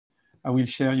I will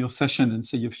share your session and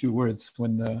say a few words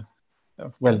when,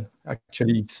 well,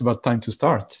 actually, it's about time to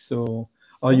start. So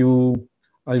are you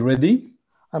ready?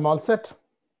 I'm all set.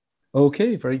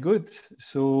 Okay, very good.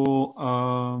 So,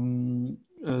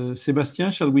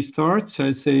 Sébastien, shall we start? Shall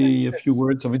I say a few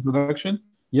words of introduction?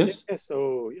 Yes? Yes,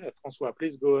 so yeah, François,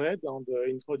 please go ahead and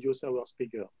introduce our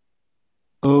speaker.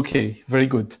 Okay, very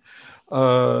good.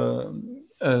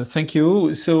 Thank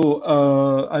you. So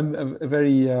I'm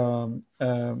very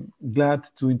glad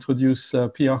to introduce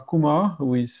Pierre Kumar,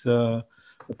 who is a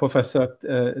professor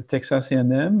at Texas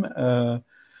A&M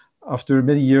after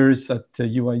many years at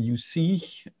UIUC.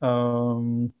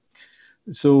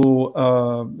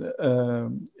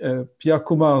 Pierre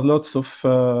Kumar, lots of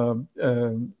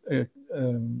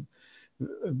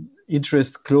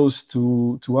interest close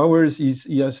to ours.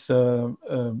 He has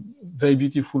very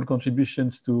beautiful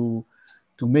contributions to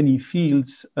many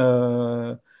fields.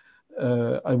 I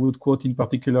would quote in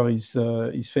particular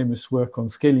his famous work on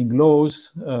scaling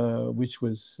laws, which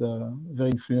was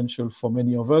very influential for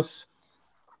many of us.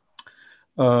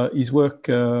 His work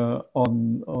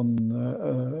on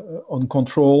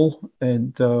control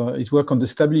and his work on the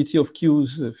stability of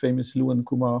queues, the famous Lu and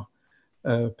Kumar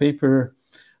paper,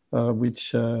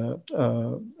 which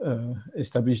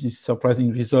established this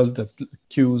surprising result that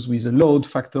queues with a load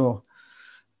factor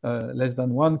less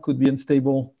than 1 could be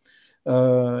unstable.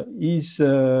 He's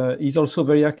also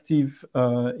very active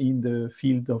in the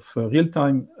field of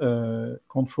real-time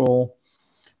control,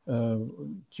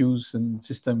 queues and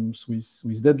systems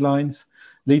with deadlines.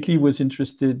 Lately, was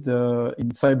interested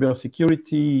in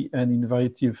cybersecurity and in a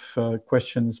variety of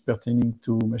questions pertaining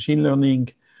to machine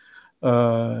learning.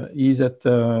 He's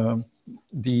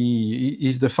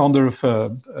the founder of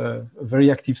a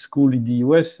very active school in the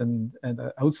US and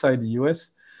outside the US.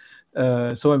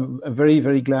 So I'm very,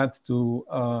 very glad to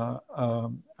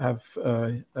have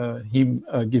him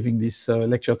giving this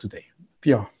lecture today.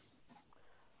 Pierre.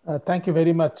 Thank you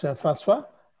very much, François.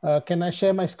 Can I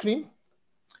share my screen?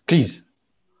 Please.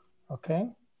 Okay.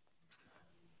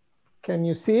 Can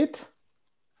you see it?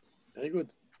 Very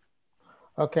good.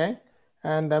 Okay.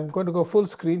 And I'm going to go full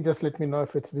screen. Just let me know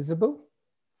if it's visible.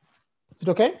 Is it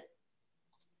okay?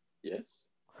 Yes.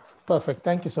 Perfect.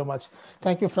 Thank you so much.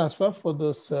 Thank you, François, for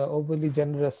those overly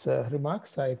generous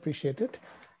remarks. I appreciate it.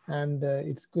 And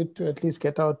it's good to at least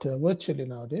get out virtually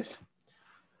nowadays.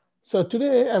 So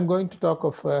today I'm going to talk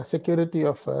of security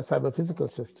of cyber physical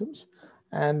systems.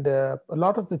 And a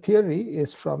lot of the theory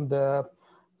is from the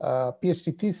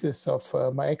PhD thesis of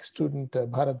my ex-student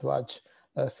Bharadwaj,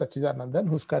 Satchidanandan,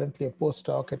 who's currently a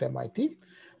postdoc at MIT.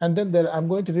 And then I'm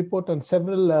going to report on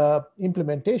several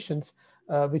implementations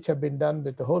which have been done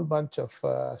with a whole bunch of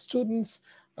students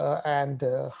and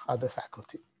other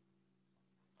faculty.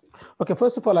 Okay,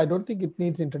 first of all, I don't think it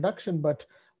needs introduction, but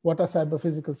what are cyber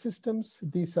physical systems?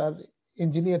 These are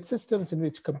engineered systems in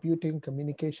which computing,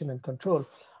 communication, and control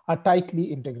are tightly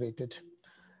integrated.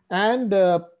 And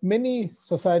many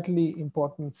societally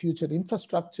important future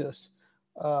infrastructures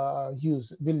are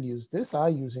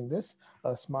using this,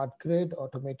 a smart grid,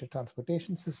 automated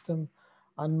transportation system,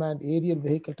 unmanned aerial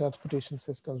vehicle transportation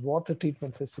systems, water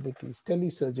treatment facilities,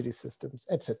 telesurgery systems,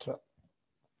 etc.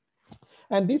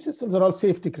 And these systems are all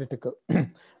safety critical.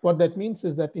 What that means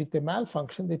is that if they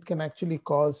malfunction, it can actually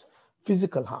cause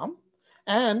physical harm.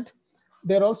 And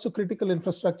they're also critical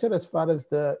infrastructure as far as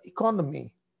the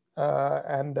economy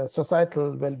and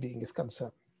societal well-being is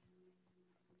concerned.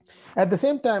 At the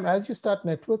same time, as you start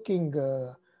networking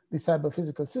the cyber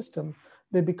physical system,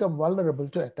 they become vulnerable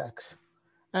to attacks.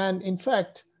 And in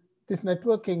fact, this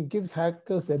networking gives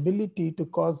hackers the ability to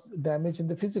cause damage in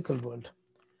the physical world.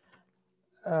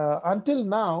 Until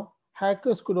now,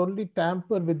 hackers could only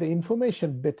tamper with the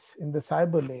information bits in the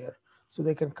cyber layer. So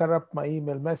they can corrupt my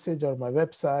email message or my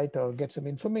website or get some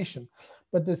information.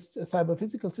 But this cyber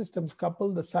physical systems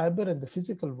couple the cyber and the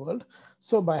physical world.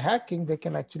 So by hacking, they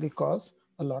can actually cause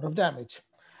a lot of damage.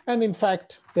 And in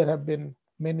fact, there have been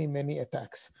many, many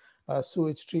attacks.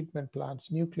 Sewage treatment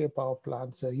plants, nuclear power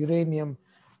plants, uranium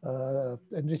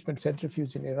enrichment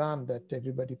centrifuge in Iran that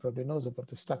everybody probably knows about,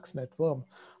 the Stuxnet worm,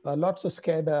 lots of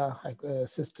SCADA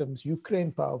systems,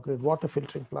 Ukraine power grid, water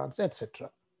filtering plants, etc.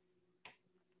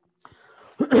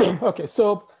 Okay,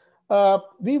 so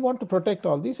we want to protect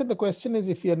all these. And the question is,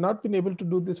 if you have not been able to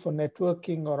do this for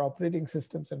networking or operating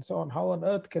systems and so on, how on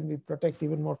earth can we protect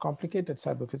even more complicated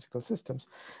cyber physical systems?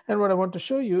 And what I want to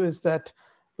show you is that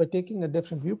by taking a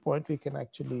different viewpoint, we can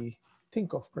actually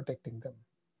think of protecting them.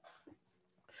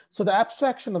 So the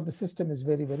abstraction of the system is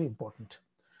very, very important.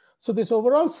 So this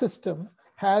overall system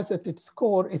has at its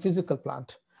core a physical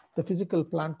plant. The physical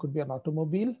plant could be an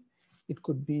automobile. it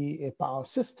could be a power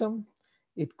system,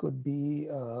 it could be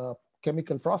a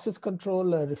chemical process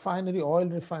control, a refinery, oil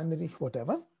refinery,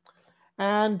 whatever.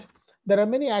 And there are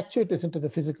many actuators into the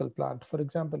physical plant. For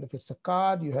example, if it's a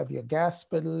car, you have your gas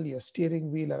pedal, your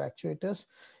steering wheel are actuators.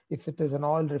 If it is an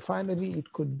oil refinery,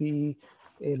 it could be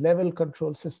a level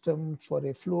control system for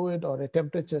a fluid or a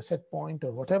temperature set point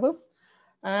or whatever.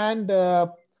 And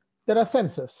there are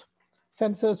sensors.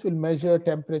 Sensors will measure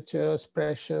temperatures,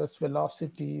 pressures,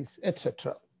 velocities,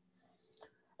 etc.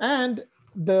 And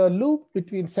the loop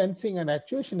between sensing and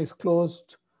actuation is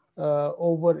closed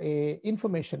over a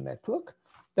information network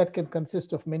that can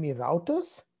consist of many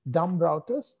routers, dumb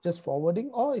routers, just forwarding,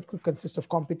 or it could consist of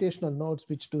computational nodes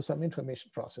which do some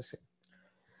information processing.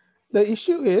 The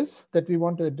issue is that we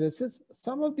want to address is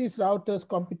some of these routers,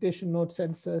 computation nodes,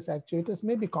 sensors, actuators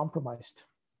may be compromised.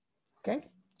 Okay.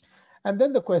 And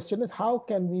then the question is, how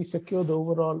can we secure the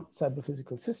overall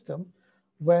cyber-physical system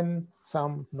when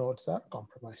some nodes are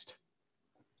compromised?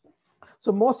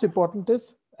 So most important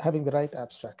is having the right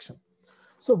abstraction.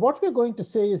 So what we're going to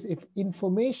say is if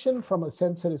information from a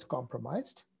sensor is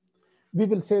compromised, we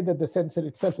will say that the sensor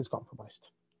itself is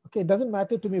compromised. Okay, it doesn't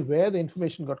matter to me where the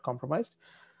information got compromised.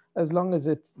 As long as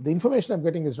it's the information I'm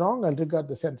getting is wrong, I'll regard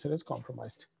the sensor as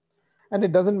compromised. And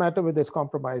it doesn't matter whether it's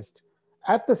compromised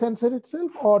at the sensor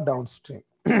itself or downstream.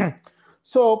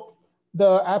 So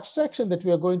the abstraction that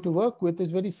we are going to work with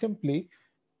is very simply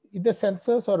either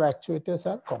sensors or actuators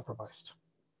are compromised.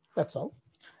 That's all.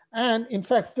 And in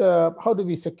fact, how do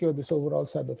we secure this overall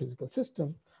cyber-physical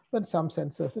system when some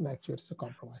sensors and actuators are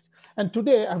compromised? And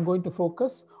today I'm going to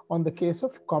focus on the case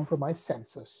of compromised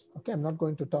sensors. Okay, I'm not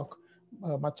going to talk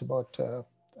much about,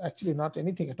 actually not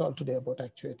anything at all today about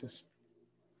actuators.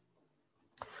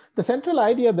 The central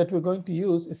idea that we're going to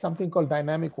use is something called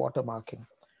dynamic watermarking.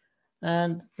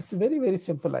 And it's a very, very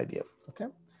simple idea, okay?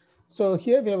 So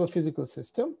here we have a physical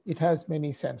system. It has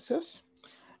many sensors.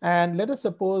 And let us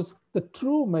suppose the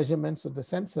true measurements of the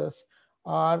sensors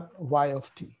are y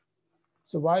of t.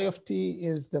 So y of t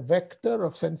is the vector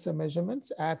of sensor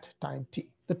measurements at time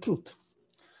t, the truth.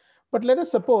 But let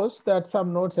us suppose that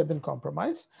some nodes have been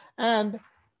compromised and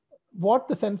what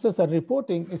the sensors are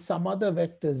reporting is some other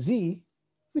vector z,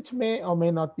 which may or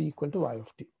may not be equal to y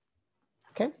of t,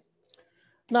 okay?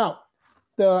 Now,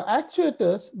 the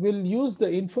actuators will use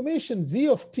the information z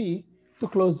of t to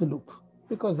close the loop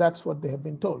because that's what they have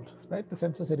been told, right? The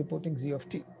sensors are reporting z of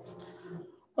t.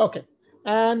 Okay,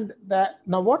 and that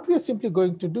now what we are simply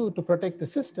going to do to protect the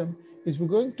system is we're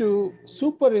going to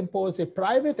superimpose a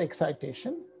private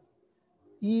excitation,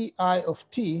 ei of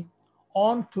t,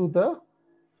 onto the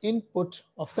input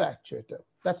of the actuator.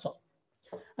 That's all.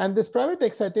 And this private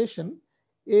excitation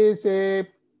is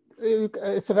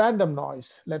it's a random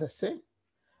noise, let us say.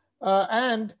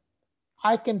 And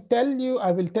I can tell you,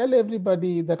 I will tell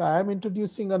everybody that I am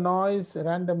introducing a noise, a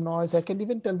random noise. I can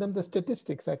even tell them the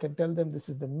statistics. I can tell them this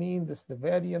is the mean, this is the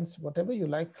variance, whatever you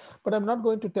like, but I'm not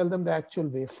going to tell them the actual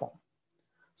waveform.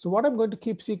 So what I'm going to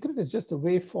keep secret is just the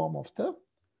waveform of the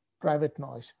private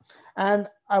noise. And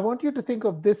I want you to think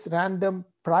of this random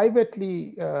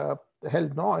privately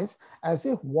held noise as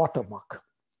a watermark,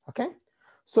 okay?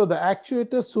 So the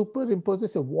actuator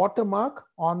superimposes a watermark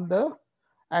on the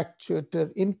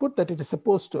actuator input that it is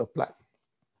supposed to apply.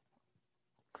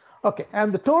 Okay,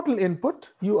 and the total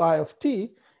input, ui of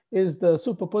t, is the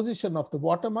superposition of the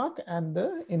watermark and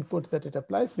the inputs that it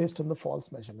applies based on the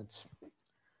false measurements.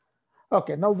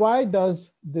 Okay, now why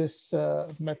does this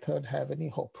method have any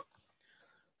hope?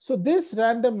 So this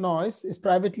random noise is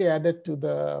privately added to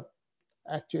the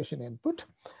actuation input.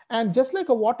 And just like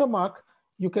a watermark,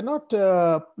 you cannot,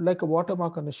 like a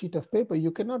watermark on a sheet of paper, you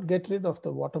cannot get rid of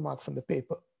the watermark from the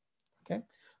paper, okay?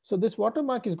 So this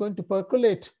watermark is going to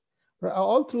percolate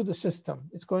all through the system.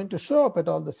 It's going to show up at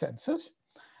all the sensors.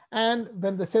 And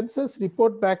when the sensors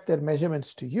report back their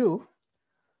measurements to you,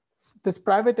 this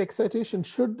private excitation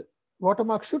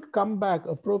watermark should come back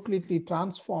appropriately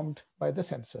transformed by the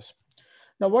sensors.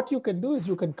 Now, what you can do is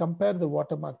you can compare the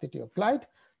watermark that you applied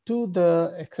to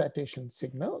the excitation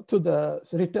signal, to the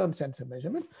return sensor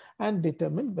measurement, and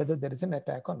determine whether there is an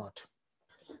attack or not.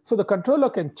 So the controller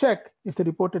can check if the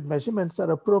reported measurements are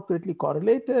appropriately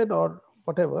correlated or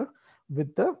whatever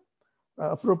with the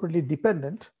appropriately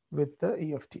dependent with the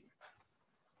E of t.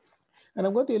 And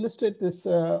I'm going to illustrate this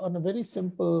on a very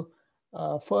simple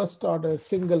first order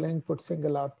single input,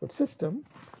 single output system.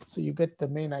 So you get the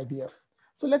main idea.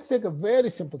 So let's take a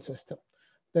very simple system.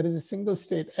 There is a single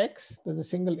state X, there's a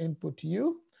single input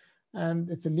U, and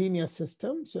it's a linear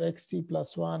system. So xt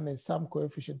plus 1 is some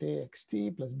coefficient A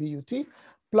xt plus BUT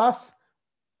plus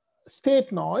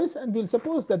state noise. And we'll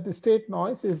suppose that the state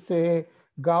noise is say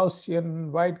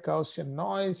Gaussian, white Gaussian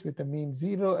noise with a mean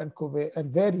 0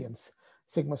 and variance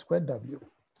sigma squared W.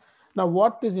 Now,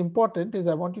 what is important is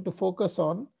I want you to focus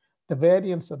on the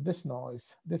variance of this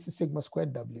noise. This is sigma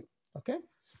squared W, okay?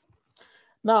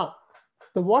 Now,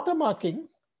 the watermarking,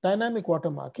 dynamic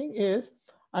watermarking is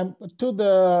to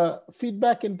the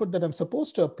feedback input that I'm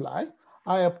supposed to apply,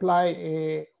 I apply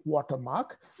a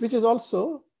watermark, which is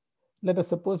also, let us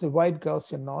suppose, a white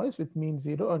Gaussian noise with mean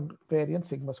 0 and variance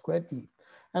sigma squared E.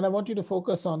 And I want you to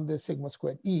focus on this sigma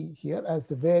squared E here as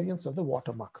the variance of the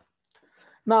watermark.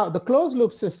 Now, the closed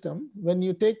loop system, when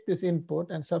you take this input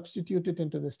and substitute it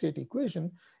into the state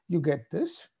equation, you get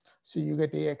this. So you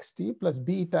get AXT plus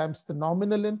B times the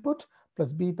nominal input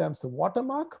plus B times the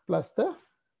watermark plus the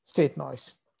state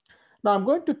noise. Now, I'm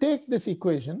going to take this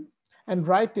equation and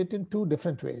write it in two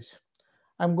different ways.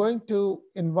 I'm going to,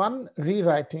 in one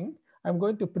rewriting, I'm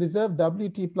going to preserve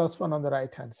WT plus 1 on the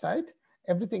right-hand side,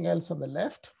 everything else on the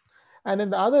left. And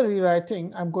in the other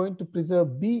rewriting, I'm going to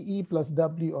preserve BE plus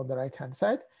W on the right-hand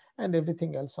side and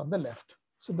everything else on the left.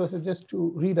 So those are just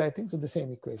two rewritings of the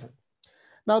same equation.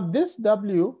 Now this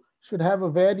W should have a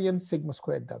variance sigma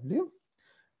squared W.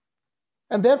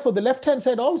 And therefore the left-hand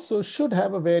side also should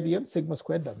have a variance sigma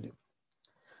squared W.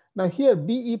 Now here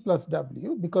BE plus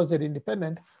W, because they're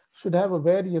independent, should have a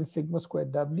variance sigma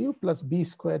squared W plus B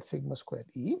squared sigma squared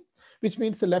E, which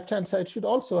means the left-hand side should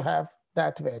also have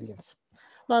that variance.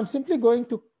 Now I'm simply going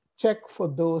to check for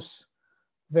those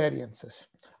variances.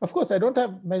 Of course, I don't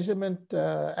have measurement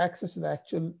access to the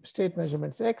actual state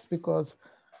measurements X because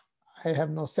I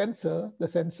have no sensor. The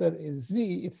sensor is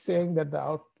Z. It's saying that the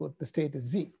output, the state is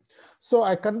Z. So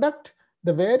I conduct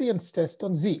the variance test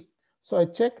on Z. So I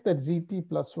check that ZT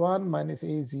plus 1 minus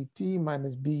AZT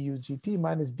minus BUGT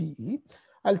minus BE.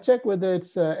 I'll check whether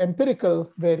it's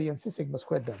empirical variance is sigma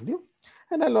squared W.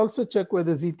 And I'll also check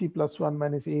whether ZT plus 1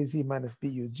 minus AZ minus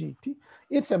BUGT,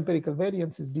 its empirical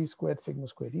variance is B squared sigma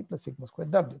squared E plus sigma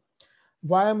squared W.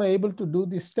 Why am I able to do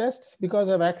these tests? Because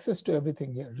I have access to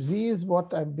everything here. Z is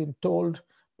what I've been told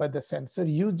by the sensor.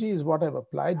 UG is what I've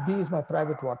applied. B is my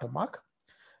private watermark.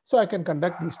 So I can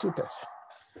conduct these two tests.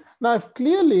 Now, if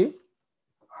clearly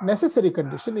necessary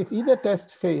condition, if either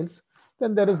test fails,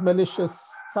 then there is malicious,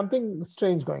 something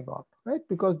strange going on, right?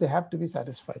 Because they have to be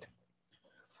satisfied.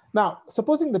 Now,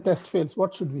 supposing the test fails,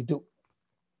 what should we do?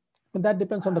 And that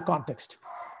depends on the context.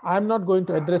 I'm not going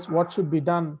to address what should be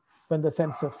done when the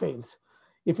sensor fails.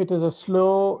 If it is a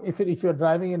slow, if you're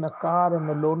driving in a car on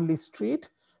a lonely street,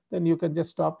 then you can just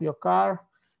stop your car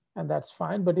and that's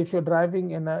fine. But if you're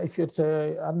driving in if it's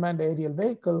an unmanned aerial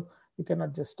vehicle, you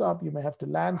cannot just stop. You may have to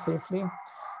land safely.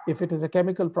 If it is a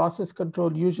chemical process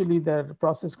control, usually the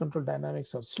process control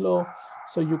dynamics are slow.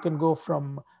 So you can go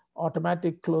from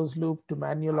automatic closed loop to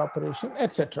manual operation,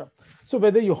 etc. So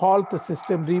whether you halt the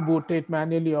system, reboot it,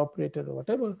 manually operate it or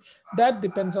whatever, that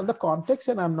depends on the context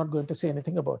and I'm not going to say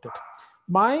anything about it.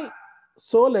 My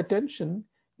sole attention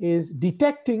is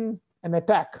detecting an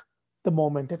attack the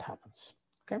moment it happens,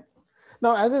 okay?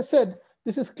 Now, as I said,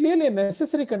 this is clearly a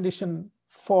necessary condition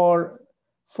for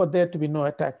there to be no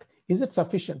attack. Is it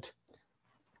sufficient?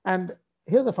 And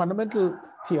here's a fundamental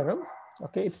theorem,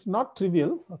 okay? It's not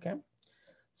trivial, okay?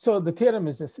 So the theorem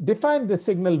is this: define the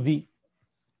signal V.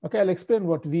 Okay, I'll explain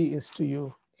what V is to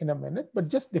you in a minute, but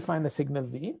just define a signal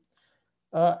V.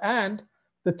 And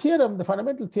the theorem, the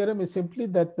fundamental theorem is simply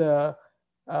that the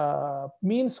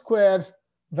mean square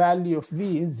value of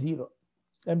V is 0.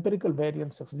 Empirical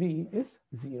variance of V is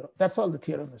 0. That's all the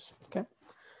theorem is, okay?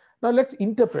 Now let's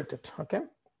interpret it, okay?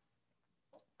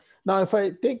 Now, if I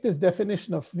take this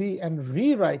definition of V and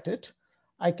rewrite it,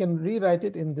 I can rewrite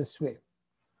it in this way.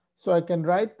 So I can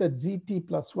write that ZT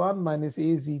plus 1 minus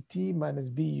AZT minus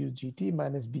BUGT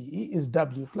minus BE is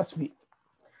W plus V.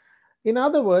 In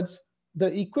other words, the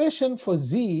equation for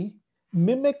Z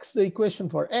mimics the equation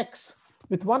for X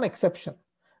with one exception.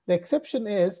 The exception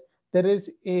is there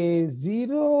is a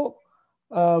zero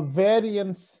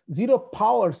variance, zero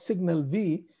power signal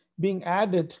V being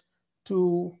added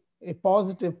to a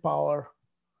positive power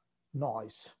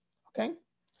noise, okay?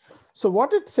 So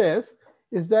what it says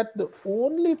is that the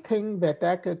only thing the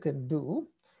attacker can do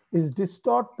is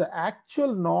distort the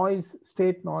actual noise,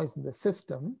 state noise in the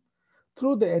system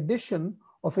through the addition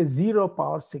of a zero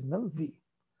power signal V.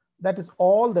 That is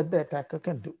all that the attacker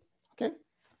can do, okay?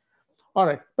 All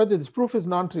right, but this proof is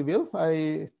non-trivial.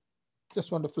 I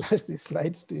just want to flash these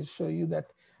slides to show you that,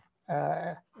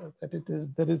 there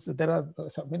are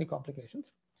so many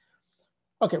complications.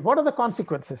 Okay, what are the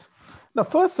consequences? Now,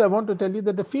 first I want to tell you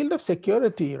that the field of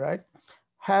security, right,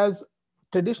 has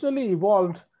traditionally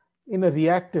evolved in a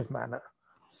reactive manner.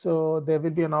 So there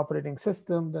will be an operating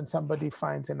system, then somebody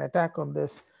finds an attack on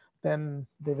this, then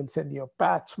they will send you a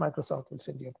patch, Microsoft will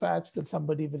send you a patch, then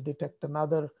somebody will detect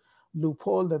another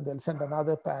loophole, then they'll send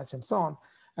another patch and so on.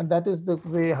 And that is the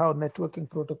way how networking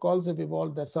protocols have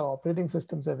evolved, that's how operating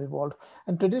systems have evolved.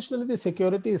 And traditionally the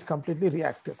security is completely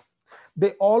reactive.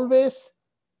 They always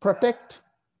protect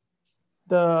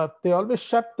they always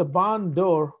shut the barn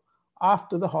door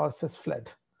after the horse has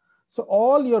fled. So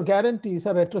all your guarantees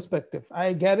are retrospective.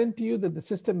 I guarantee you that the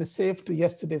system is safe to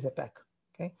yesterday's attack,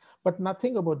 okay? But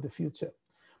nothing about the future.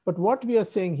 But what we are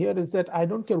saying here is that I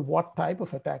don't care what type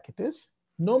of attack it is,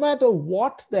 no matter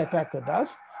what the attacker does,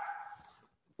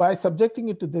 by subjecting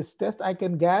it to this test, I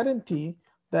can guarantee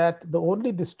that the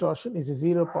only distortion is a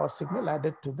zero power signal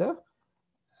added to the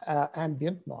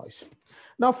ambient noise.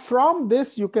 Now from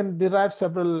this, you can derive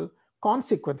several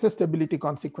consequences, stability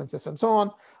consequences and so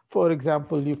on. For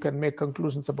example, you can make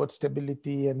conclusions about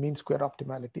stability and mean square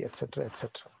optimality, etc.,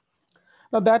 etc.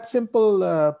 Now that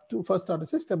simple first order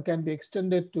system can be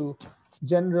extended to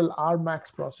general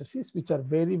Rmax processes, which are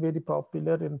very, very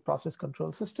popular in process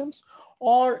control systems,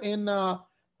 or in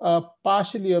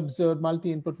partially observed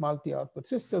multi-input, multi-output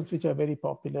systems, which are very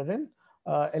popular in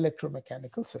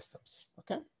electromechanical systems,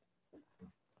 okay?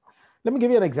 Let me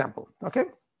give you an example, okay?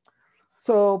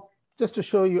 So just to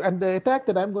show you, and the attack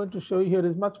that I'm going to show you here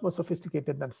is much more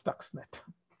sophisticated than Stuxnet,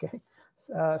 okay?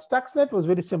 Stuxnet was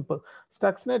very simple.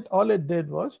 Stuxnet, all it did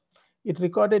was, it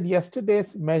recorded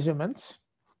yesterday's measurements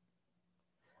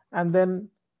and then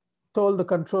told the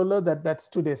controller that that's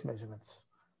today's measurements.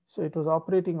 So it was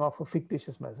operating off of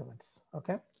fictitious measurements,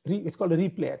 okay? It's called a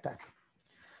replay attack.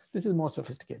 This is more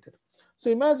sophisticated. So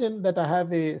imagine that I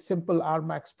have a simple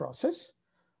Rmax process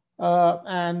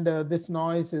and this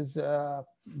noise is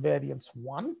variance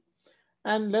 1.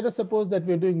 And let us suppose that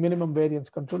we're doing minimum variance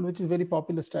control, which is a very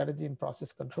popular strategy in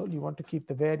process control. You want to keep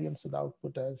the variance of the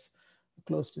output as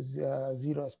close to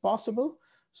 0 as possible.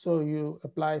 So you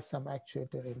apply some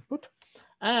actuator input.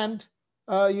 And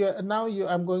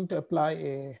I'm going to apply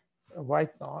a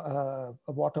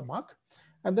watermark.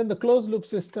 And then the closed loop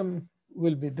system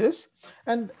will be this.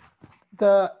 And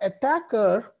the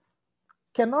attacker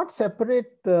cannot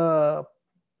separate the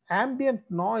ambient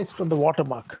noise from the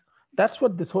watermark. That's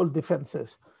what this whole defense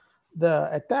is. The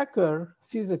attacker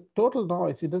sees a total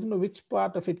noise. He doesn't know which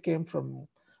part of it came from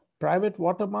private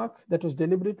watermark that was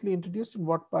deliberately introduced and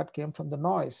what part came from the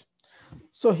noise.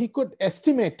 So he could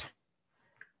estimate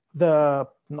the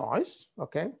noise,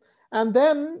 okay? And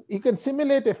then he can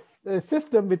simulate a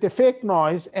system with a fake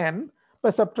noise N by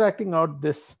subtracting out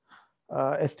this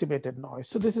estimated noise.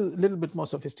 So this is a little bit more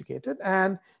sophisticated,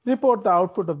 and report the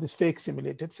output of this fake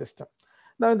simulated system.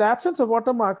 Now, in the absence of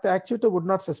watermark, the actuator would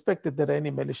not suspect that there are any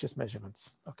malicious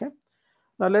measurements, okay?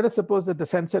 Now, let us suppose that the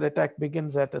sensor attack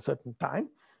begins at a certain time,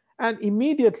 and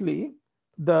immediately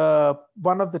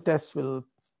one of the tests will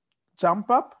jump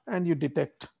up and you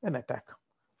detect an attack.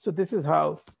 So this is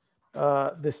how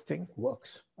this thing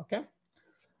works, okay?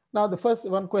 Now, the first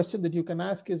one question that you can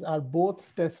ask is, are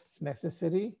both tests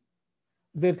necessary?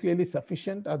 They're clearly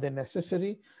sufficient. Are they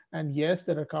necessary? And yes,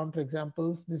 there are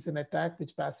counterexamples. This is an attack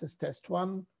which passes test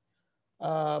 1,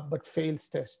 but fails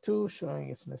test 2, showing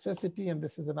its necessity. And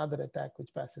this is another attack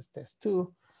which passes test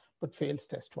 2, but fails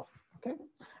test 1, okay?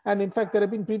 And in fact, there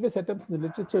have been previous attempts in the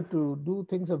literature to do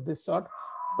things of this sort,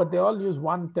 but they all use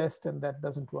one test and that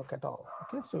doesn't work at all,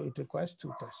 okay? So it requires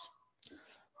 2 tests.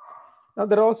 Now,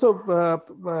 there are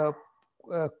also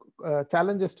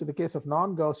challenges to the case of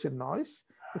non-Gaussian noise.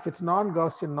 If it's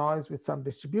non-Gaussian noise with some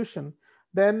distribution,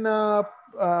 then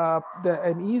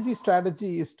an easy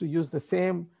strategy is to use the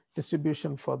same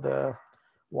distribution for the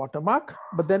watermark,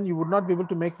 but then you would not be able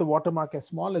to make the watermark as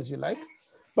small as you like.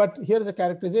 But here is a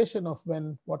characterization of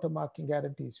when watermarking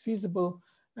guarantee is feasible,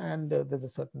 and there's a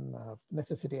certain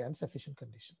necessity and sufficient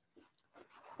condition.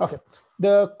 Okay,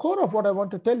 the core of what I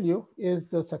want to tell you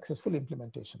is the successful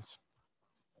implementations.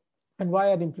 And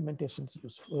why are implementations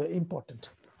useful, important?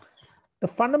 The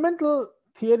fundamental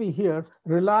theory here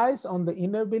relies on the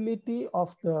inability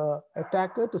of the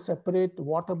attacker to separate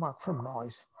watermark from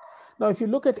noise. Now, if you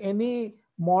look at any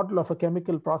model of a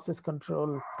chemical process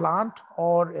control plant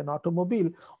or an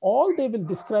automobile, all they will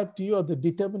describe to you are the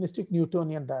deterministic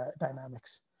Newtonian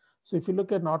dynamics. So if you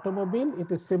look at an automobile,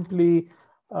 it is simply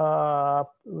the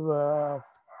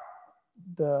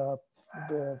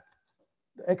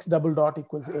x double dot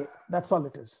equals A. That's all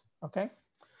it is, okay?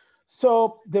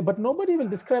 So, but nobody will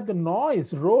describe the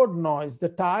noise, road noise, the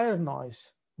tire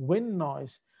noise, wind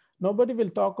noise. Nobody will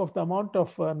talk of the amount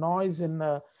of noise in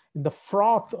the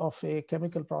froth of a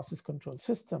chemical process control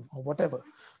system or whatever.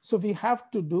 So we have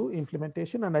to do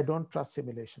implementation, and I don't trust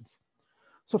simulations.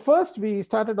 So first, we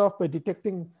started off by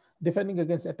defending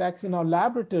against attacks in our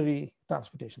laboratory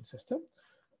transportation system.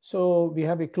 So we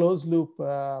have a closed loop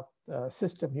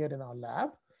system here in our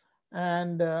lab.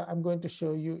 And I'm going to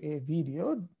show you a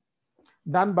video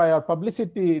done by our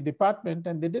publicity department.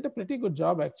 And they did a pretty good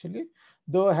job, actually,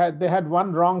 though they had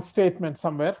one wrong statement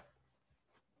somewhere.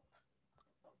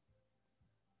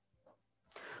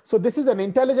 So this is an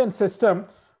intelligent system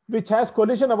which has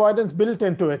collision avoidance built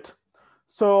into it.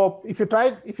 So if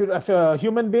a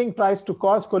human being tries to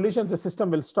cause collision, the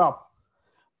system will stop.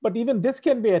 But even this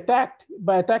can be attacked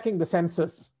by attacking the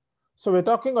sensors. So we're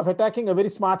talking of attacking a very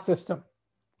smart system.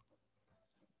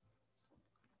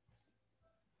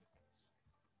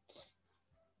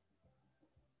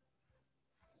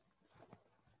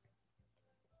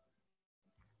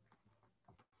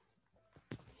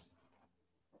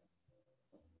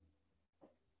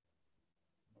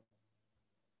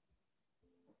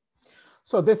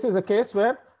 So this is a case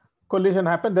where collision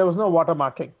happened. There was no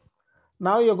watermarking.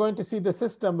 Now you're going to see the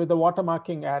system with the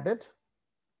watermarking added.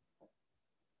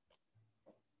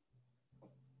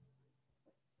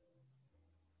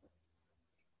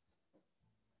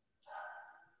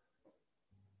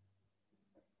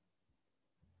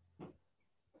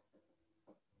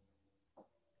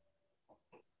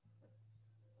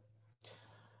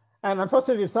 And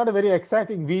unfortunately, it's not a very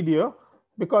exciting video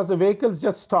because the vehicles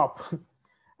just stop.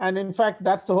 And in fact,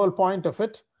 that's the whole point of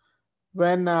it.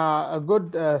 When a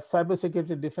good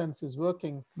cybersecurity defense is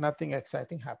working, nothing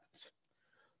exciting happens.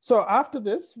 So after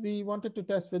this, we wanted to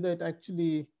test whether it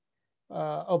actually,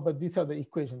 but these are the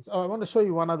equations. Oh, I want to show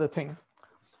you one other thing.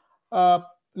 A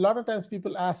lot of times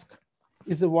people ask,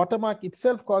 is the watermark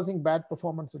itself causing bad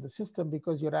performance of the system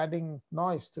because you're adding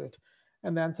noise to it?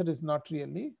 And the answer is not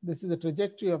really. This is the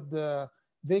trajectory of the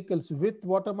vehicles with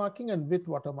watermarking and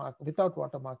without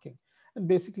watermarking. And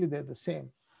basically they're the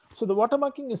same. So the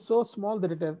watermarking is so small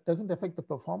that it doesn't affect the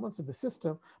performance of the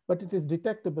system, but it is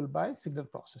detectable by signal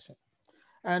processing.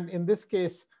 And in this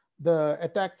case, the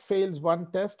attack fails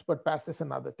one test, but passes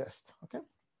another test, okay?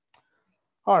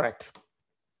 All right.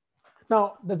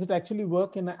 Now, does it actually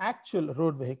work in an actual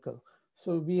road vehicle?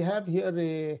 So we have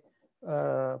here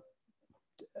a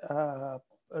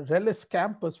Relis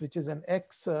campus, which is an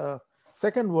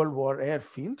Second World War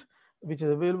airfield, which is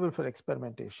available for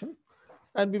experimentation.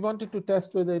 And we wanted to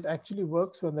test whether it actually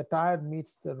works when the tire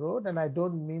meets the road. And I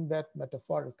don't mean that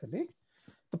metaphorically.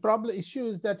 The issue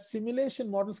is that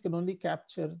simulation models can only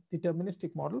capture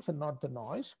deterministic models and not the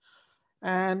noise.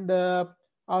 And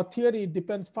our theory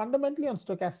depends fundamentally on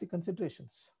stochastic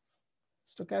considerations.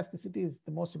 Stochasticity is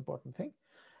the most important thing.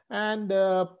 And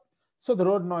so the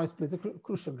road noise plays a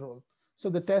crucial role. So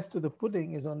the test of the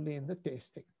pudding is only in the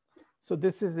tasting. So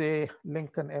this is a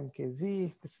Lincoln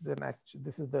MKZ.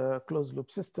 This is the closed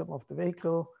loop system of the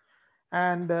vehicle.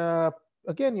 And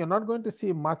again, you're not going to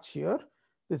see much here.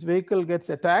 This vehicle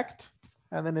gets attacked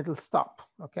and then it'll stop,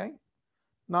 okay?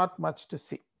 Not much to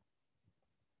see.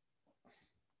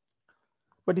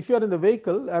 But if you're in the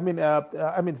vehicle, when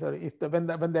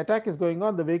the attack is going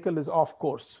on, the vehicle is off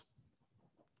course,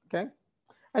 okay?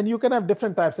 And you can have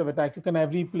different types of attack. You can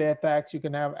have replay attacks. You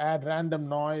can add random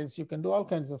noise. You can do all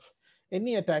kinds of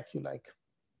any attack you like.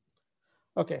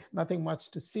 Okay, nothing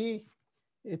much to see.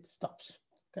 It stops,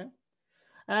 okay?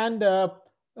 And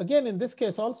again, in this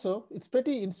case also, it's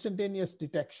pretty instantaneous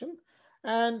detection.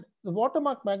 And the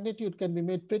watermark magnitude can be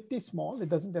made pretty small. It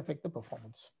doesn't affect the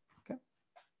performance, okay?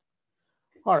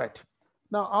 All right.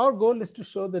 Now, our goal is to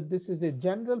show that this is a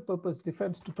general purpose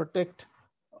defense to protect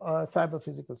cyber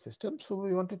physical systems. So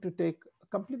we wanted to take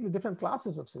completely different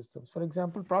classes of systems. For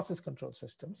example, process control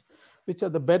systems, which are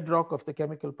the bedrock of the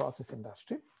chemical process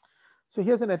industry. So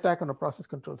here's an attack on a process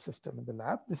control system in the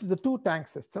lab. This is a 2-tank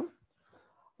system.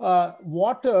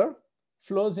 Water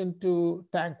flows into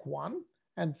tank 1,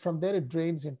 and from there it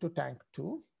drains into tank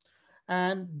 2.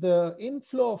 And the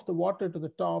inflow of the water to the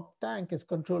top tank is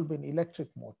controlled by an electric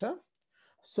motor.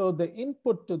 So the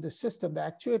input to the system, the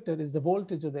actuator, is the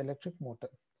voltage of the electric motor.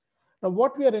 Now,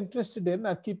 what we are interested in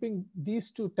are keeping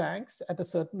these 2 tanks at a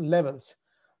certain levels.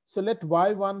 So let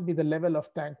Y1 be the level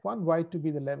of tank 1, Y2 be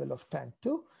the level of tank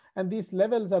 2. And these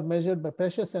levels are measured by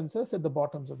pressure sensors at the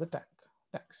bottoms of the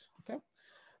tanks, okay?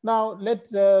 Now, let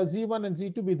Z1 and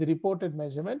Z2 be the reported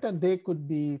measurement, and they could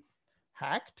be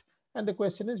hacked. And the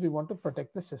question is, we want to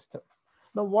protect the system.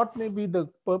 Now, what may be the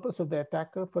purpose of the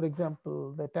attacker? For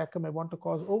example, the attacker may want to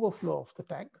cause overflow of the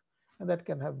tank, and that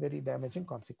can have very damaging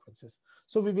consequences.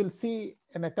 So we will see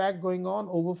an attack going on,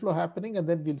 overflow happening, and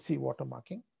then we'll see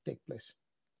watermarking take place.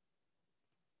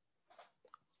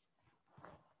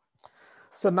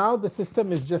 So now the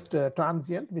system is just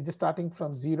transient. We're just starting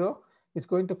from 0. It's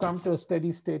going to come to a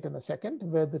steady state in a second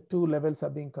where the two levels are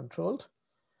being controlled.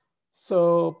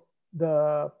 So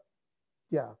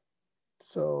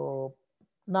so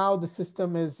now the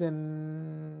system is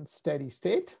in steady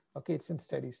state. Okay, it's in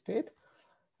steady state.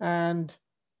 And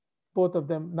both of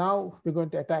them, now we're going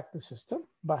to attack the system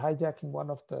by hijacking one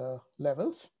of the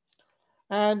levels.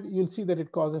 And you'll see that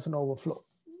it causes an overflow.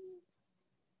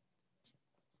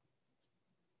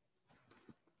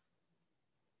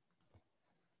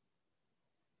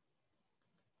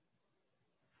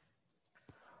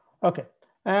 Okay,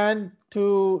 and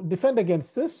to defend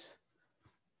against this,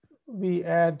 we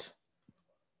add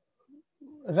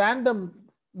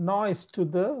random noise to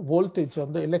the voltage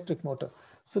of the electric motor.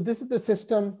 So this is the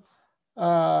system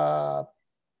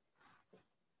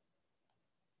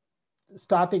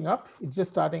starting up. It's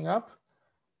just starting up,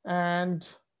 and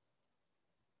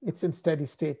it's in steady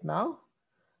state now.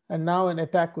 And now an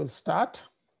attack will start.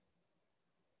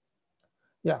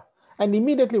 Yeah, and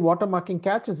immediately watermarking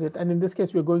catches it. And in this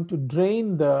case, we're going to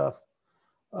drain the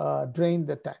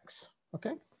tanks.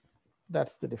 Okay,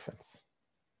 that's the defense.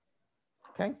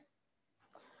 Okay,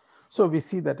 so we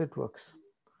see that it works.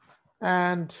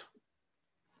 And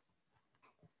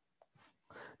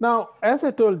now, as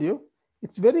I told you,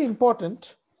 it's very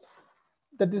important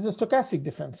that this is a stochastic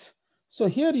defense. So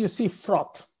here you see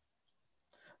froth.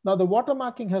 Now the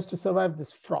watermarking has to survive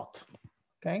this froth.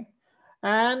 Okay,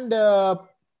 and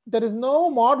there is no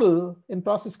model in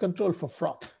process control for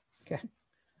froth. Okay,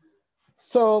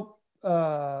 so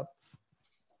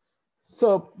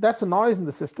that's a noise in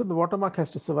the system. The watermark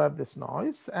has to survive this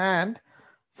noise, and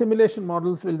simulation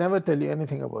models will never tell you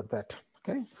anything about that.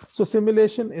 Okay, so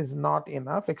simulation is not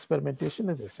enough. Experimentation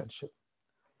is essential.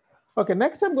 Okay,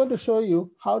 next I'm going to show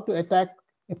you how to attack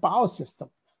a power system.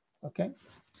 Okay,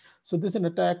 so this is an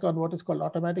attack on what is called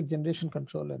automatic generation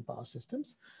control in power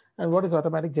systems. And what is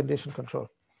automatic generation control?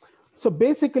 So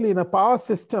basically in a power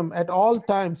system, at all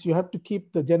times, you have to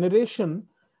keep the generation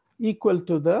equal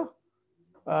to the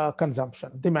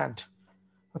consumption, demand.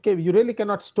 Okay, you really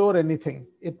cannot store anything,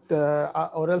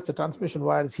 or else the transmission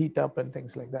wires heat up and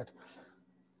things like that.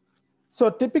 So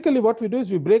typically what we do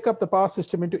is we break up the power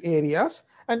system into areas,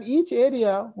 and each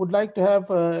area would like to have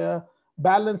a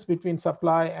balance between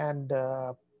supply and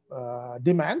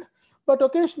demand. But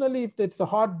occasionally, if it's a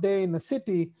hot day in a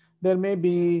city, there may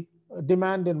be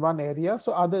demand in one area,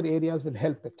 so other areas will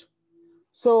help it.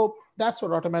 So that's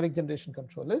what automatic generation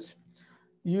control is.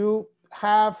 You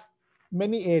have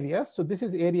many areas. So this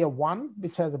is area 1,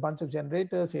 which has a bunch of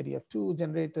generators, area 2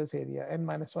 generators, area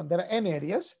n-1. There are n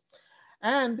areas.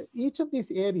 And each of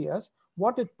these areas,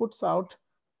 what it puts out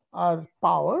are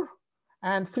power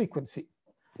and frequency.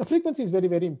 The frequency is very,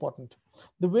 very important.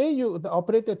 The way the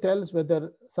operator tells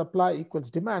whether supply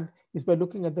equals demand is by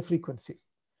looking at the frequency.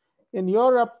 In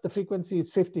Europe, the frequency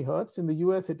is 50 Hertz. In the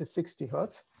US, it is 60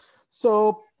 Hertz.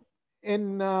 So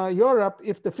in Europe,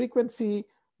 if the frequency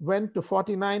went to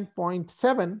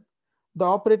 49.7, the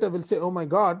operator will say, oh my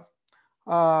God,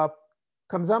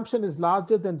 consumption is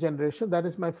larger than generation. That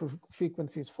is, my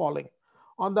frequency is falling.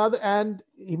 On the other hand,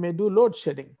 he may do load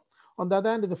shedding. On the other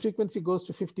hand, if the frequency goes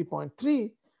to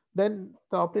 50.3, then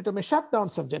the operator may shut down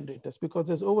some generators because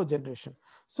there's over generation.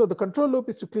 So the control loop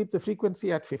is to keep the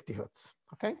frequency at 50 Hertz.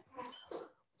 Okay,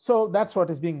 so that's what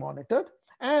is being monitored.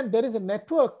 And there is a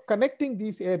network connecting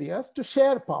these areas to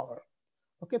share power,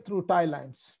 okay, through tie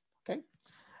lines. Okay,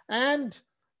 and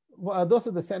those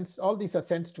are the sense, all these are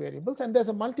sensed variables, and there's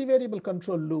a multivariable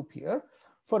control loop here.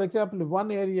 For example, if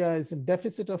one area is in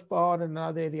deficit of power and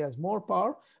another area has more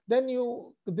power, then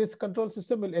this control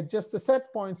system will adjust the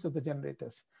set points of the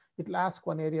generators. It'll ask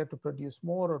one area to produce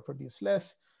more or produce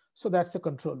less. So that's the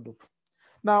control loop.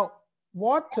 Now,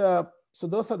 so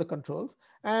those are the controls.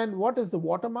 And what is the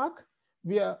watermark?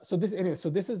 So this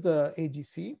is the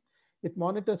AGC. It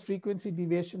monitors frequency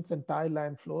deviations and tie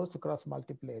line flows across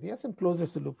multiple areas and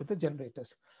closes the loop with the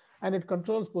generators. And it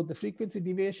controls both the frequency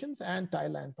deviations and tie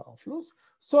line power flows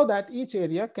so that each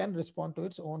area can respond to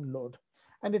its own load.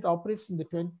 And it operates in the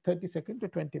 30-second to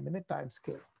 20-minute time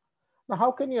scale. Now,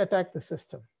 how can you attack the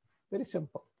system? Very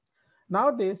simple.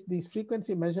 Nowadays, these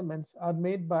frequency measurements are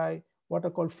made by what are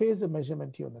called phasor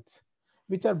measurement units,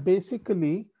 which are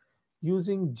basically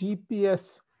using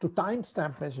GPS to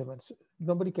timestamp measurements.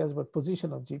 Nobody cares about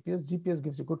position of GPS. GPS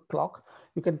gives you good clock.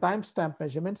 You can timestamp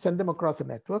measurements, send them across a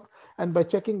network. And by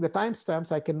checking the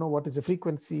timestamps, I can know what is the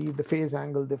frequency, the phase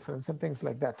angle difference, and things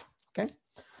like that. Okay.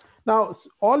 Now,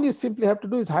 all you simply have to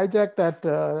do is hijack that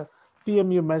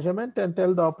PMU measurement and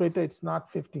tell the operator it's not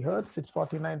 50 Hertz, it's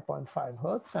 49.5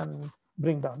 Hertz, and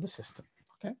bring down the system.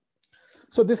 Okay.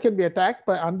 So this can be attacked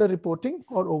by under-reporting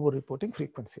or over-reporting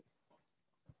frequency.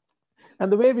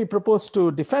 And the way we propose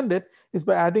to defend it is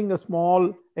by adding a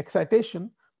small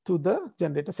excitation to the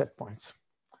generator set points.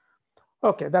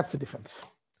 Okay, that's the defense.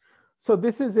 So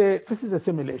this is a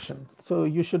simulation. So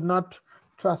you should not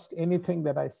trust anything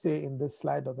that I say in this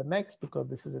slide or the next, because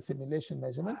this is a simulation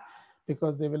measurement,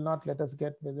 because they will not let us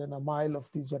get within a mile of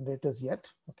these generators yet.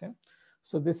 Okay,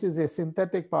 so this is a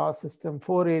synthetic power system,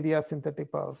 4-area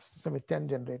synthetic power system with 10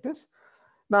 generators.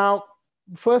 Now,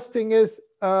 first thing is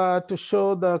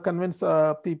to convince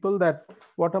people that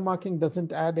watermarking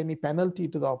doesn't add any penalty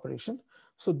to the operation.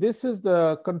 So this is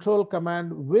the control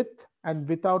command with and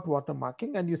without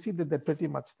watermarking, and you see that they're pretty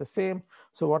much the same.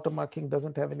 So watermarking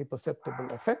doesn't have any perceptible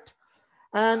effect.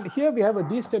 And here we have a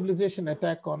destabilization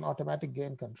attack on automatic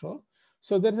gain control.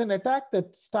 So there's an attack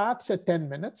that starts at 10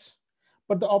 minutes,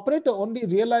 but the operator only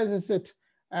realizes it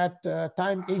at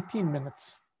time 18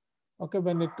 minutes, okay,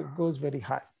 when it goes very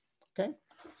high, okay?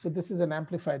 So this is an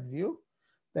amplified view.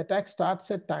 The attack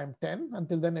starts at time 10.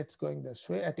 Until then, it's going this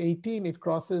way. At 18, it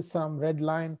crosses some red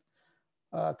line,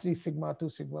 3 sigma, 2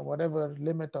 sigma, whatever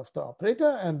limit of the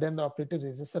operator, and then the operator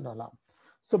raises an alarm.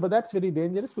 So, but that's very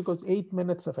dangerous because 8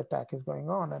 minutes of attack is going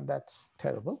on, and that's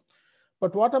terrible.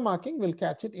 But watermarking will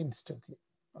catch it instantly.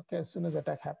 Okay, as soon as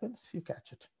attack happens, you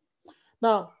catch it.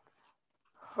 Now,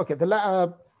 okay,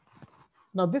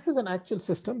 now this is an actual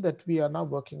system that we are now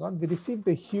working on. We received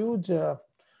a huge,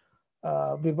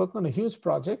 we worked on a huge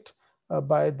project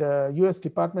by the US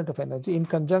Department of Energy in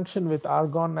conjunction with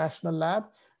Argonne National Lab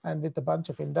and with a bunch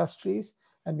of industries.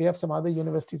 And we have some other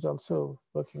universities also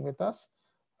working with us,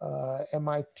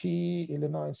 MIT,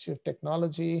 Illinois Institute of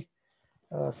Technology,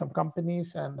 some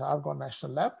companies, and Argonne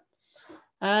National Lab.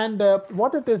 And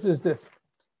what it is this.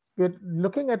 We're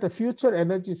looking at a future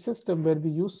energy system where we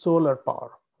use solar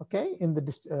power, okay?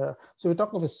 So we're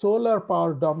talking of a solar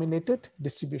power dominated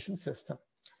distribution system.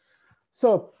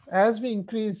 So as we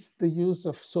increase the use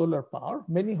of solar power,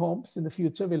 many homes in the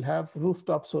future will have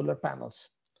rooftop solar panels,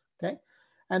 okay?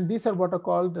 And these are what are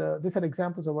called, these are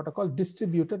examples of what are called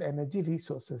distributed energy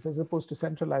resources as opposed to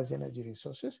centralized energy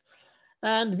resources.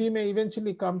 And we may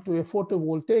eventually come to a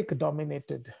photovoltaic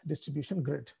dominated distribution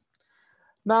grid.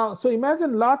 Now, so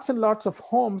imagine lots and lots of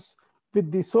homes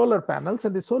with the solar panels,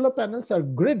 and the solar panels are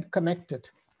grid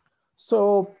connected.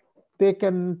 So they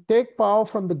can take power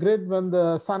from the grid when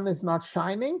the sun is not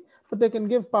shining, but they can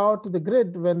give power to the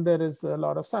grid when there is a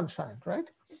lot of sunshine, right?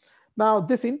 Now,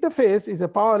 this interface is a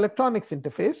power electronics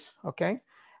interface, okay?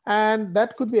 And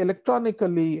that could be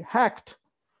electronically hacked.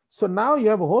 So now you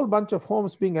have a whole bunch of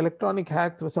homes being electronic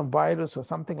hacked through some virus or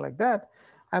something like that.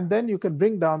 And then you can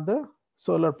bring down the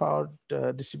solar powered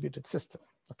distributed system,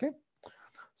 okay?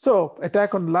 So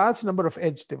attack on large number of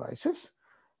edge devices.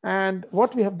 And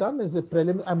what we have done is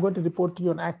I'm going to report to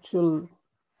you an actual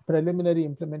preliminary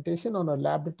implementation on a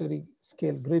laboratory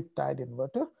scale grid tied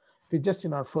inverter. We're just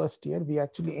in our first year. We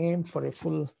actually aimed for a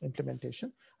full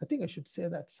implementation. I think I should say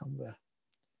that somewhere.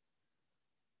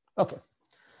 Okay.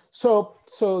 So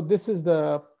this is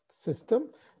the system.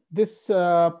 This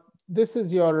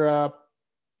is your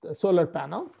solar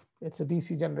panel. It's a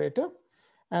DC generator.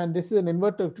 And this is an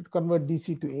inverter to convert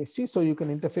DC to AC. So you can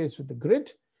interface with the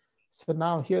grid. So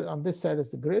now here on this side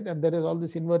is the grid, and there is all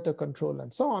this inverter control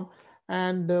and so on.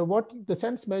 And what the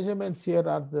sense measurements here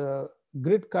are the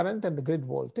grid current and the grid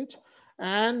voltage.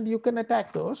 And you can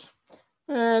attack those.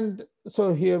 And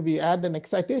so here we add an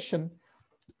excitation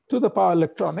to the power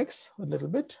electronics a little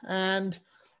bit and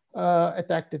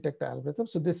attack detect algorithm.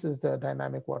 So this is the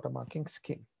dynamic watermarking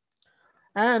scheme.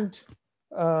 And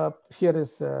here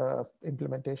is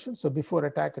implementation. So before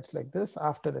attack, it's like this.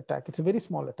 After attack, it's a very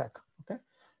small attack, okay?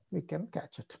 We can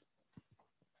catch it.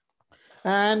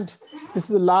 And this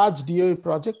is a large DOE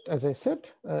project, as I said,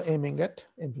 aiming at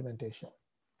implementation.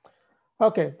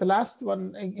 Okay, the last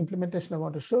one implementation I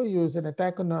want to show you is an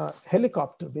attack on a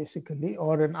helicopter, basically,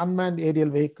 or an unmanned aerial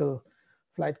vehicle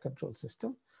flight control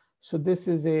system. So this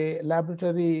is a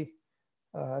laboratory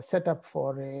setup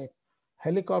for a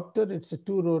helicopter. It's a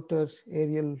 2-rotor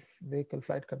aerial vehicle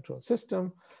flight control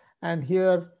system. And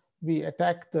here we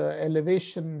attack the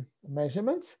elevation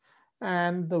measurements,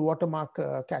 and the watermark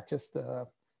catches the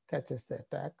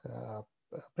attack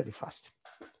pretty fast.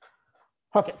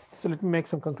 Okay, so let me make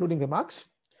some concluding remarks.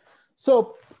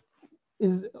 So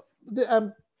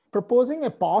I'm proposing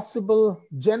a possible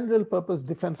general purpose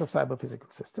defense of cyber physical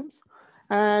systems.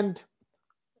 And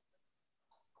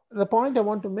the point I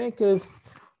want to make is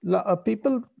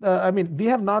I mean, we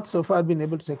have not so far been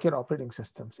able to secure operating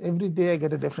systems. Every day I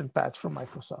get a different patch from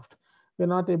Microsoft. We're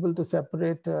not able to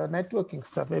separate networking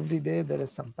stuff. Every day there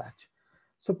is some patch.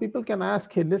 So people can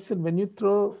ask, hey, listen, when you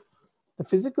throw the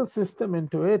physical system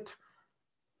into it,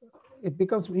 it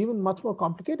becomes even much more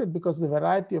complicated because the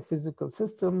variety of physical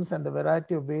systems and the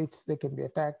variety of ways they can be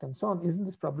attacked and so on, isn't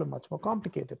this problem much more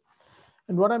complicated?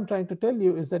 And what I'm trying to tell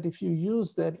you is that if you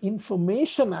use that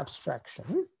information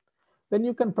abstraction, then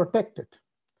you can protect it.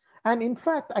 And in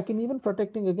fact, I can even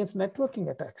protecting against networking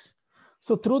attacks.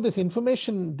 So through this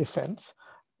information defense,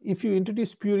 if you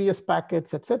introduce spurious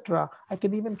packets, etc., I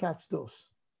can even catch those.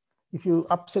 If you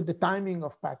upset the timing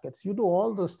of packets, you do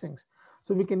all those things.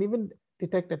 So we can even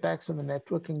detect attacks on the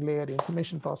networking layer,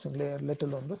 information processing layer, let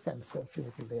alone the sensor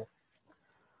physical layer.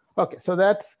 Okay, so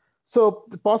that's so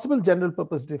the possible general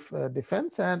purpose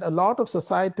defense, and a lot of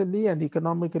societally and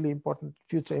economically important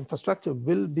future infrastructure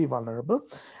will be vulnerable.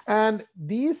 And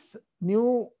these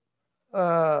new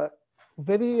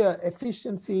very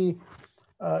efficiency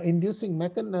inducing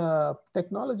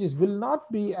technologies will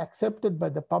not be accepted by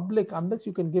the public unless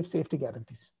you can give safety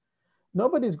guarantees.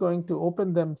 Nobody's going to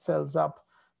open themselves up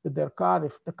with their car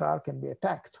if the car can be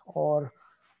attacked, or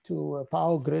to a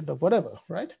power grid or whatever,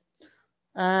 right?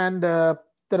 And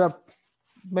there are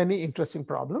many interesting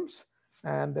problems,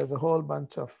 and there's a whole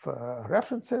bunch of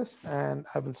references, and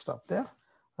I will stop there.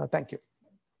 Thank you.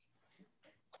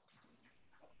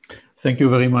 Thank you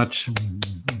very much.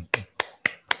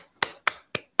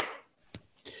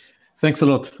 Thanks a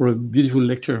lot for a beautiful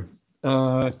lecture.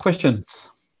 Questions?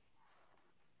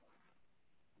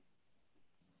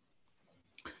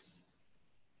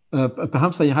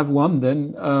 Perhaps I have one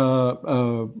then,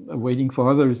 waiting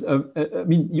for others. I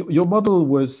mean, your model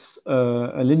was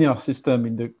a linear system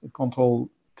in the control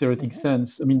theoretic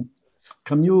sense. I mean,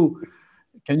 can you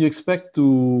expect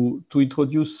to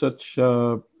introduce such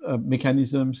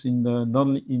mechanisms in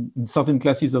in certain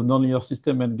classes of nonlinear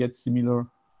system and get similar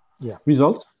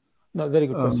results? No, very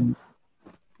good question.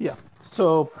 Yeah.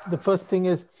 So the first thing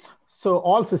is, so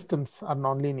all systems are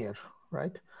nonlinear,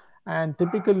 right? And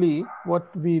typically,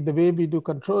 the way we do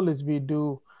control is we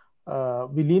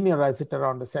linearize it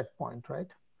around a set point, right?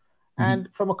 Mm-hmm.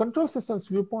 And from a control system's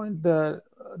viewpoint, the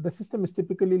system is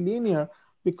typically linear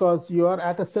because you are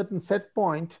at a certain set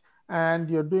point and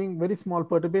you're doing very small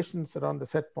perturbations around the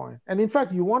set point. And in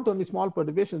fact, you want only small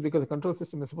perturbations because the control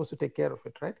system is supposed to take care of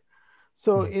it, right?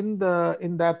 So in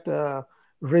that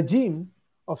regime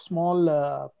of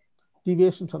small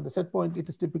deviations from the set point, it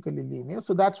is typically linear.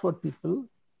 So that's what people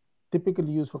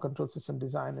typically use for control system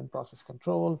design and process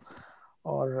control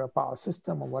or a power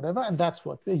system or whatever, and that's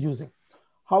what they're using.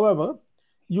 However,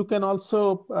 you can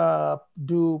also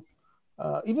do,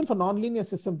 even for nonlinear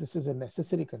systems, this is a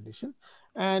necessary condition.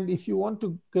 And if you want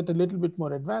to get a little bit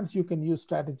more advanced, you can use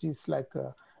strategies like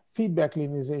feedback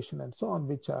linearization and so on,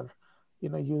 which are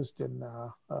used in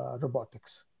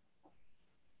robotics.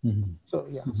 Mm-hmm. So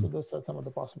yeah, so those are some of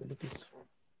the possibilities.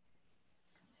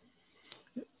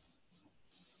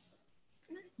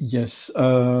 Yes,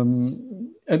 and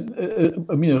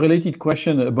I mean, a related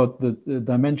question about the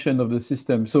dimension of the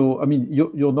system. So I mean,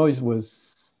 your noise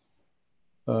was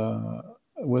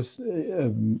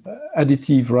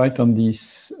additive, right, on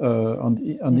this on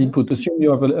the input. Assume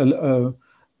you have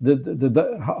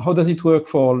how does it work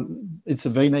for? It's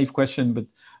a very naive question, but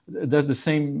does the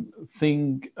same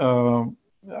thing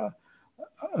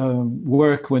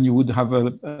work when you would have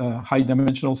a high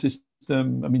dimensional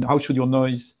system? I mean, how should your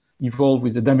noise evolve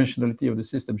with the dimensionality of the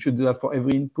system? Should do that for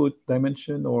every input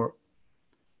dimension, or?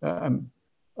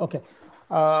 Okay.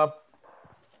 Let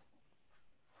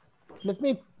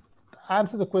me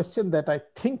answer the question that I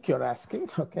think you're asking,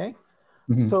 okay?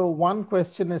 Mm-hmm. So one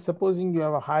question is, supposing you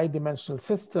have a high dimensional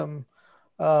system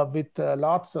with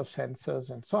lots of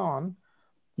sensors and so on,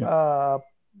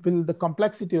 will the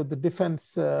complexity of the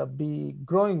defense be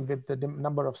growing with the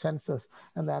number of sensors?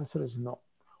 And the answer is no.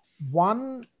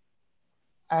 One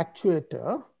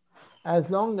actuator, as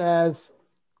long as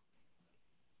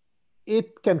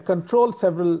it can control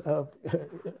several,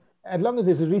 as long as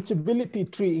its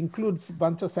reachability tree includes a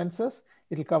bunch of sensors,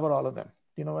 it'll cover all of them.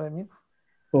 Do you know what I mean?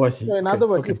 Oh, I see. So in other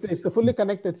words, if it's a fully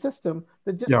connected system,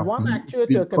 then just one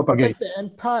actuator can propagate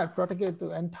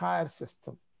the entire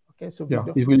system. Okay, so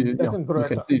it doesn't grow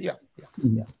at all.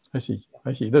 I see.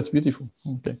 That's beautiful.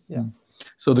 Okay. Yeah.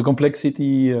 So the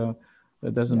complexity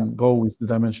doesn't go with the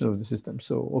dimension of the system.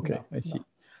 So I see. No.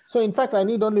 So in fact, I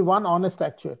need only one honest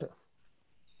actuator.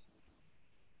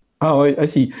 Oh, I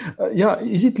see.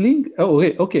 Is it linked? Oh,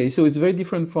 okay. So it's very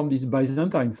different from this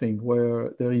Byzantine thing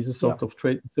where there is a sort of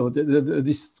trade. So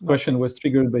this question was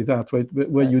triggered by that, right?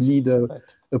 Where you need a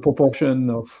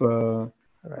proportion of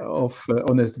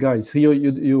honest guys. Here,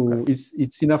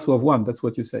 it's enough to have one. That's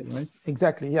what you say, right?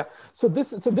 Exactly. Yeah. So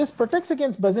this protects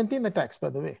against Byzantine attacks, by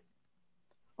the way,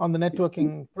 on the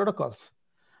networking protocols,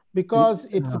 because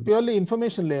it's a purely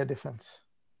information layer defense.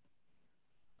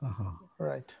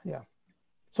 Right. Yeah.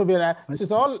 So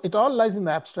it all lies in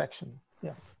the abstraction.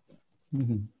 Yeah.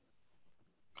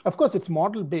 Of course, it's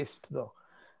model based though.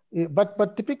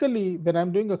 But typically when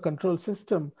I'm doing a control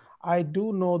system, I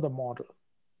do know the model.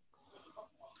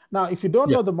 Now, if you don't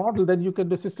know the model, then you can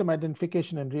do system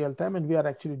identification in real time, and we are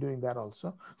actually doing that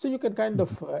also. So you can kind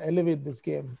of elevate this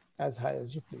game as high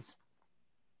as you please.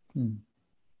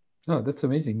 Oh, that's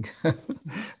amazing.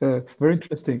 Very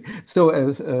interesting.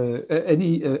 So,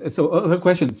 so other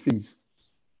questions, please.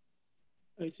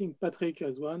 I think Patrick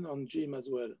has one, and Jim as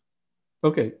well.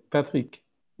 Okay, Patrick.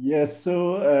 Yes,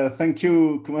 so thank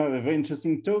you, Kumar, a very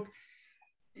interesting talk.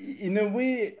 In a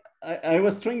way, I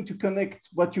was trying to connect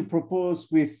what you propose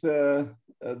with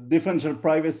differential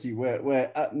privacy,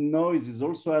 where noise is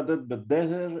also added, but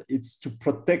there it's to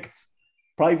protect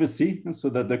privacy so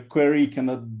that the query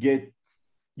cannot get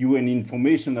you any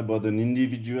information about an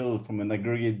individual from an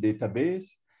aggregate database.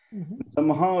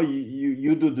 Somehow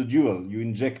you do the dual. You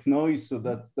inject noise so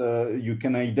that you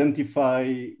can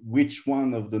identify which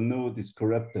one of the node is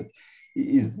corrupted.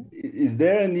 Is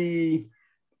there any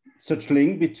such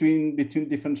link between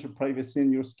differential privacy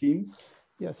and your scheme?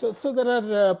 Yeah, so there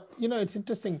are, it's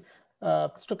interesting.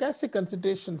 Stochastic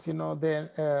considerations,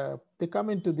 they come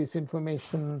into these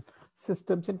information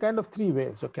systems in kind of three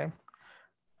ways, okay?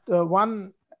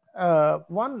 One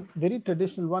very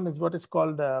traditional one is what is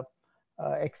called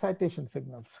excitation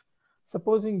signals.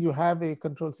 Supposing you have a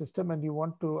control system and you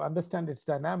want to understand its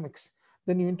dynamics,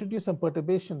 then you introduce some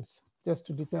perturbations just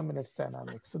to determine its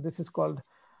dynamics. So this is called,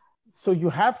 so you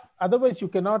have, otherwise you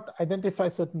cannot identify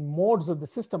certain modes of the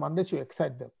system unless you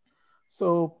excite them.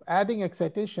 So adding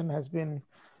excitation has been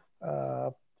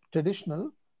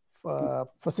traditional for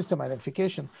system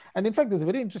identification. And in fact, there's a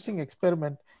very interesting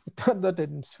experiment. It turned out that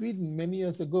in Sweden many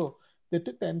years ago, they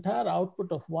took the entire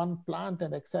output of one plant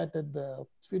and excited the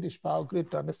Swedish power grid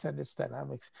to understand its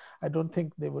dynamics. I don't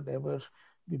think they would ever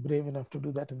be brave enough to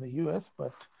do that in the US,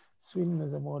 but Sweden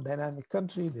is a more dynamic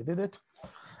country. They did it.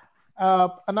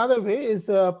 Another way is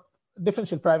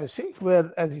differential privacy,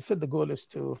 where, as you said, the goal is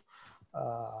to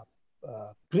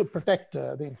protect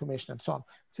the information and so on.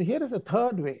 So here is a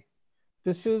third way.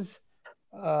 This is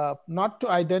not to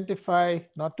identify,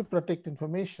 not to protect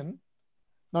information,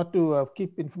 not to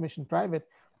keep information private,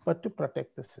 but to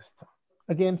protect the system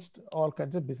against all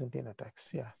kinds of Byzantine attacks.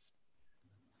 Yes.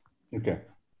 Okay.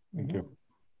 Thank you.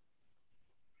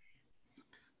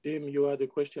 Jim, you had a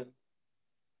question.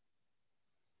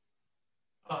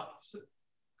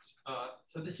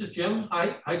 So this is Jim.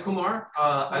 Hi, Kumar.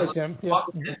 Hi, Jim.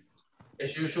 Yeah.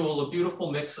 As usual, a beautiful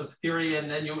mix of theory,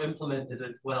 and then you implement it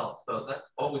as well. So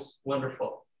that's always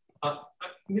wonderful.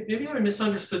 Maybe I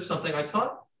misunderstood something. I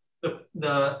thought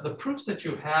the proofs that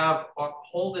you have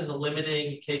hold in the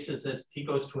limiting cases as t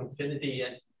goes to infinity,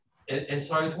 and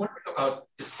so I was wondering about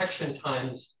detection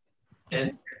times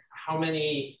and how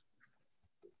many,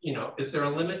 is there a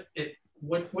limit?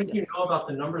 What do you know about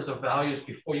the numbers of values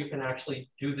before you can actually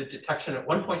do the detection? At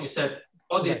one point you said,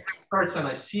 oh, the attack starts and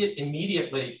I see it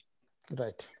immediately.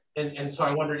 Right. And so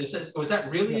I wondered, was that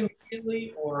really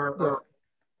immediately or?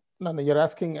 No, you're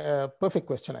asking a perfect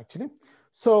question, actually.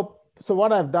 So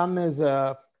what I've done is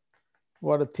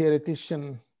what a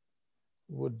theoretician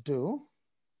would do.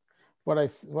 What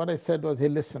I said was, hey,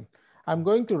 listen, I'm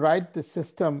going to write the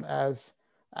system as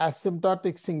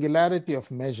asymptotic singularity of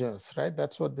measures, right?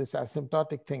 That's what this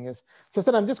asymptotic thing is. So I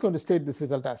said, I'm just going to state this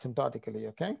result asymptotically,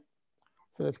 okay?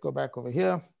 So let's go back over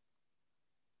here.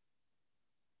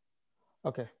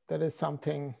 Okay, there is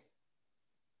something,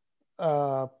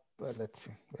 well, let's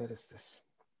see, where is this?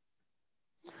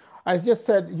 I just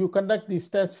said you conduct these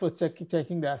tests for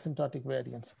checking the asymptotic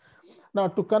variance. Now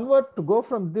to go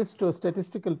from this to a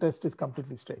statistical test is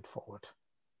completely straightforward.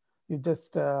 You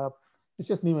just, it's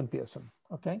just Newman-Pearson,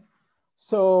 okay?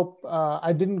 So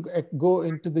I didn't go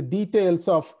into the details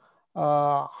of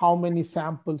how many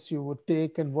samples you would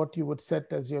take and what you would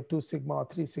set as your 2 sigma or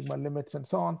 3 sigma limits and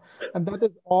so on. And that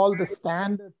is all the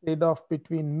standard trade-off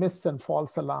between miss and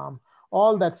false alarm,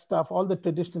 all that stuff, all the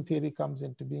traditional theory comes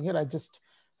into being here. I just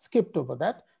skipped over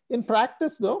that. In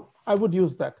practice though, I would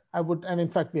use that. And in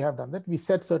fact, we have done that. We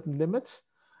set certain limits,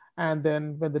 and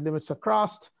then when the limits are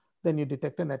crossed, then you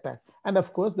detect an attack. And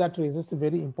of course, that raises a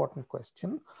very important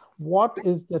question. What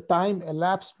is the time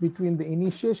elapsed between the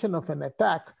initiation of an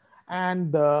attack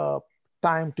and the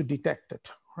time to detect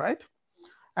it, right?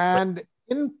 And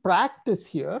in practice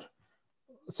here,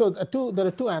 so there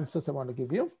are two answers I want to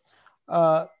give you.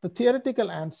 The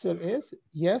theoretical answer is,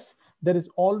 yes, there is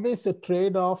always a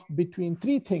trade-off between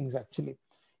three things actually.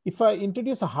 if I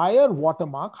introduce a higher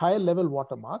watermark, higher level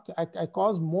watermark, I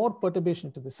cause more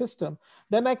perturbation to the system,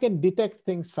 then I can detect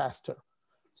things faster.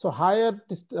 So higher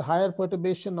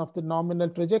perturbation of the nominal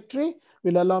trajectory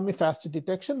will allow me faster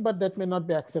detection, but that may not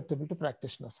be acceptable to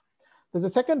practitioners. There's a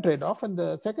second trade-off, and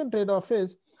the second trade-off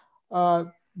is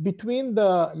between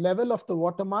the level of the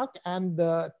watermark and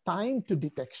the time to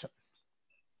detection.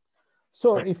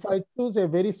 So if I choose a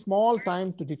very small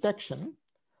time to detection,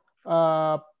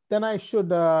 then I should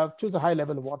choose a high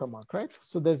level of watermark, right?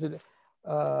 So there's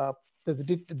a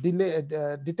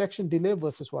detection delay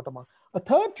versus watermark. A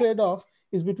third trade-off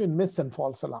is between miss and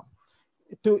false alarm.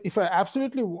 If I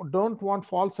absolutely don't want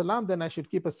false alarm, then I should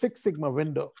keep a 6 sigma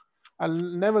window. I'll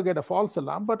never get a false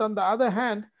alarm, but on the other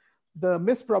hand, the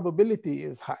miss probability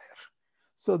is higher.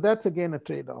 So that's again a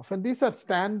trade-off. And these are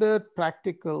standard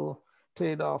practical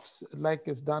trade-offs, like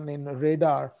is done in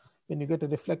radar. When you get a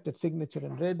reflected signature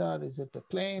in radar, is it a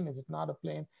plane? Is it not a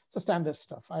plane? So standard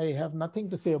stuff. I have nothing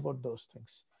to say about those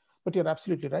things, but you're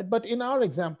absolutely right. But in our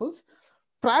examples,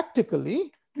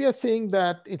 practically, we are seeing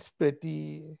that it's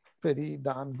pretty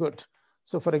darn good.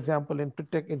 So for example, in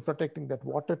protecting that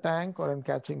water tank, or in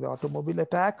catching the automobile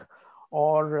attack,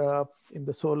 or in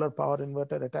the solar power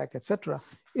inverter attack, etc.,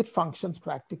 it functions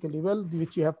practically well,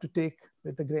 which you have to take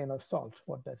with a grain of salt,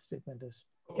 what that statement is.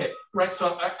 Okay, right.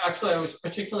 So actually, I was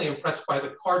particularly impressed by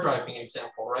the car driving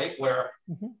example, right? Where,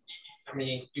 I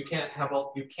mean, you can't have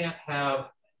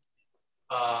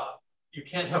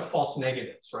false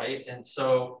negatives, right? And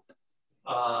so,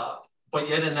 but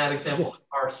yet in that example, the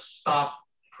car stopped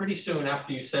pretty soon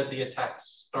after you said the attack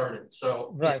started.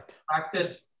 So in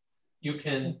practice, you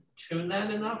can tune that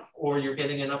enough, or you're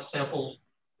getting enough samples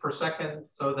per second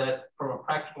so that from a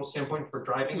practical standpoint for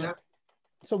driving that?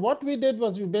 So what we did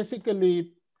was we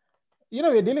basically,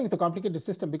 we're dealing with a complicated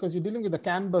system because you're dealing with the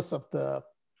CAN bus of the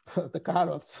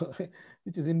car also,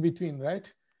 which is in between,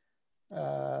 right?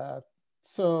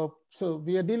 So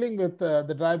we are dealing with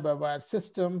the drive-by-wire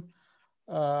system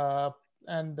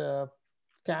and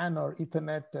CAN or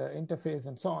Ethernet interface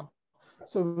and so on.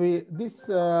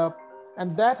 So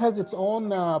and that has its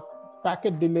own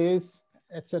packet delays,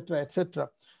 etc., etc.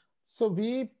 So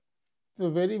we were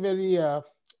very, very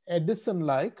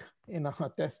Edison-like in our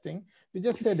testing. We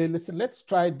just said, hey, listen, let's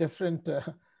try different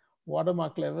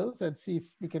watermark levels and see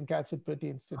if we can catch it pretty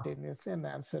instantaneously. And the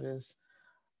answer is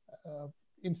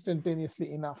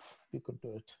instantaneously enough, we could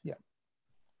do it. Yeah.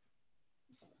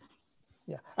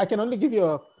 Yeah, I can only give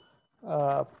you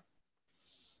a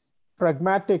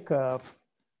pragmatic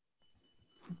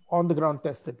on-the-ground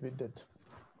test that we did.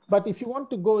 But if you want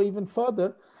to go even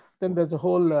further, then there's a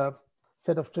whole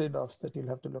set of trade-offs that you'll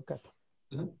have to look at.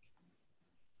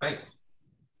 Thanks.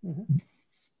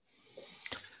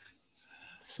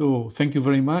 So thank you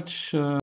very much.